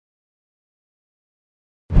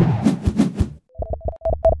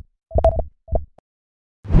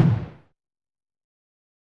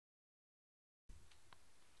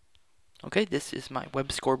Okay, this is my web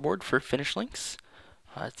scoreboard for FinishLynx.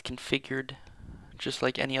 It's configured just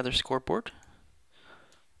like any other scoreboard.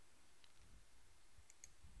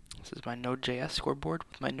 This is my Node.js scoreboard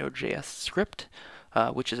with my Node.js script,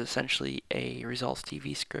 which is essentially a results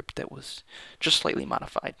TV script that was just slightly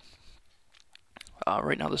modified.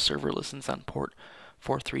 Right now the server listens on port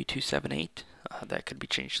 43278. That could be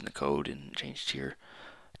changed in the code and changed here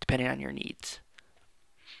depending on your needs.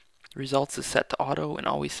 Results is set to auto and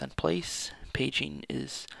always send place. Paging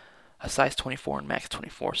is a size 24 and max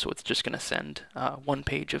 24, so it's just going to send one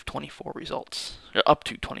page of 24 results, or up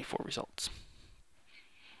to 24 results.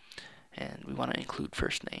 And we want to include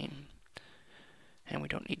first name, and we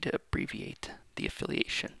don't need to abbreviate the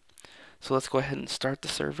affiliation. So let's go ahead and start the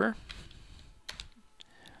server.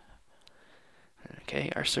 Okay,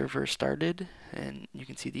 our server started, and you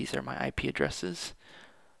can see these are my IP addresses.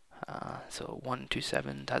 So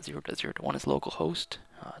 127.0.0.1 is localhost.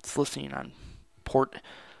 It's listening on port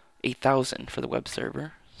 8000 for the web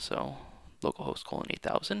server. So localhost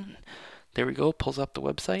 :8000. There we go. Pulls up the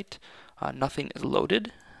website. Nothing is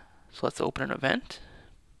loaded. So let's open an event.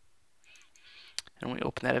 And when we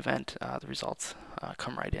open that event, the results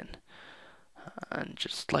come right in. And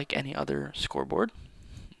just like any other scoreboard,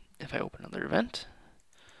 if I open another event,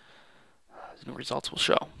 the new results will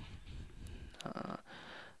show.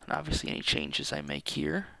 And obviously any changes I make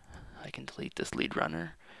here, I can delete this lead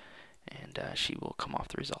runner, and she will come off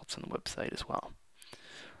the results on the website as well.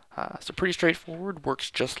 So pretty straightforward, works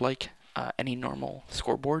just like any normal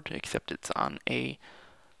scoreboard, except it's on a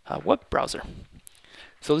web browser.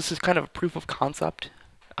 So this is kind of a proof of concept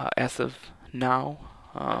as of now.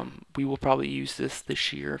 We will probably use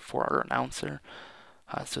this year for our announcer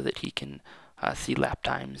so that he can see lap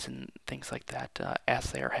times and things like that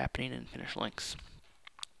as they are happening in FinishLynx.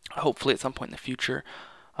 Hopefully at some point in the future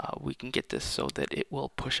we can get this so that it will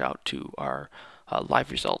push out to our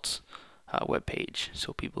live results web page,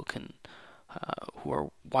 so people can who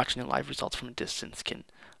are watching the live results from a distance can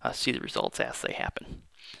see the results as they happen.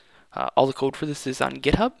 All the code for this is on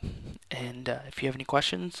GitHub, and if you have any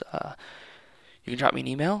questions, you can drop me an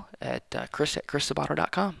email at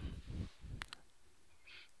chris@chrissabato.com.